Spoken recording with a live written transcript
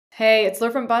Hey, it's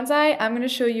Laura from Bonsai. I'm going to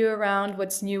show you around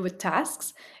what's new with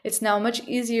tasks. It's now much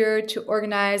easier to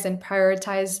organize and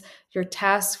prioritize your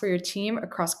tasks for your team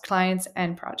across clients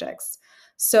and projects.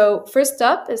 So first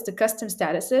up is the custom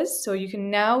statuses. So you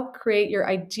can now create your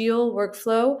ideal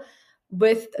workflow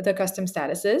with the custom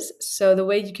statuses. So the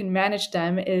way you can manage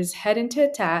them is head into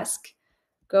a task,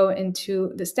 go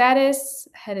into the status,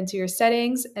 head into your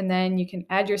settings, and then you can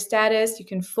add your status, you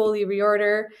can fully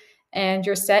reorder, and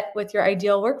you're set with your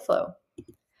ideal workflow.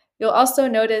 You'll also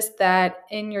notice that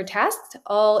in your tasks,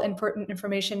 all important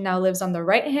information now lives on the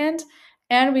right hand,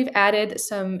 and we've added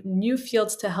some new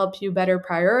fields to help you better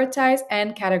prioritize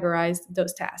and categorize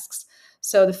those tasks.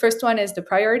 So the first one is the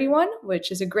priority one,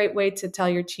 which is a great way to tell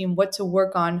your team what to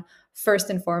work on first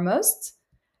and foremost.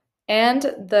 And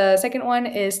the second one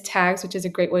is tags, which is a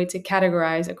great way to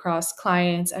categorize across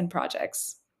clients and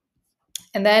projects.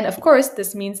 And then, of course,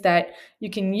 this means that you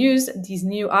can use these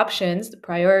new options, the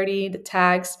priority, the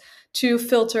tags, to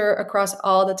filter across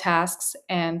all the tasks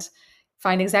and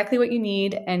find exactly what you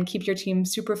need and keep your team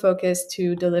super focused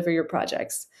to deliver your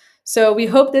projects. So we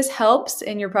hope this helps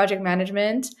in your project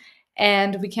management,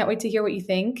 and we can't wait to hear what you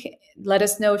think. Let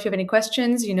us know if you have any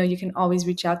questions. You know, you can always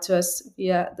reach out to us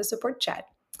via the support chat.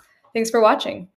 Thanks for watching.